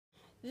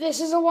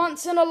This is a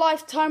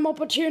once-in-a-lifetime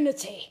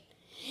opportunity.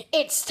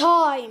 It's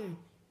time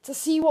to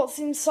see what's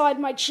inside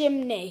my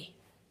chimney.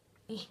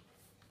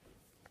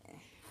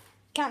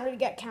 Can't really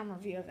get a camera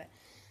view of it.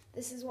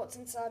 This is what's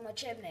inside my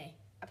chimney,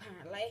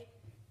 apparently.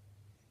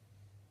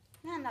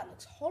 Man, that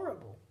looks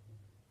horrible.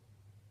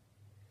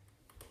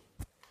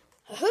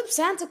 I hope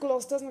Santa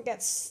Claus doesn't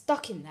get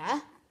stuck in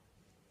there.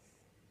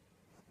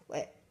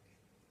 Wait.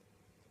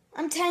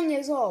 I'm 10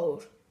 years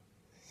old,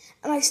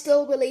 and I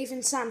still believe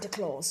in Santa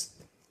Claus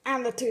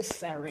and the Tooth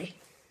Fairy.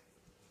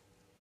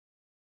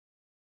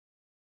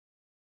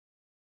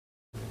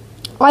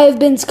 I have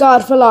been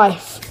scarred for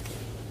life,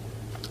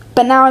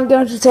 but now I'm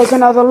going to take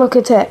another look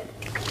at it.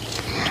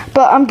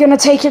 But I'm going to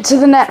take it to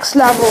the next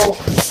level.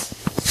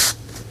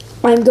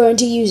 I'm going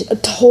to use a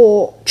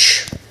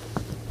torch.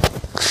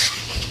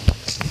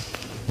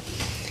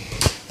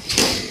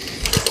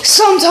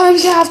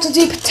 Sometimes you have to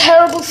do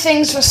terrible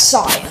things for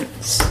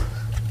science.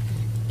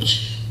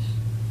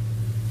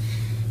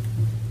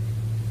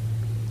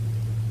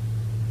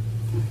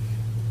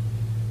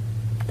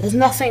 There's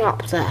nothing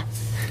up there.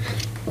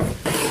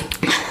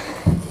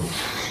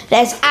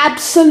 There's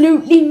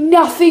absolutely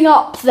nothing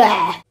up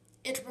there.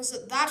 It was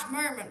at that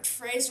moment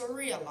Fraser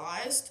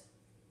realised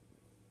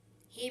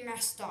he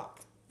messed up.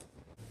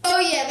 Oh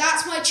yeah,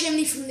 that's my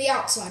chimney from the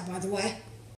outside, by the way.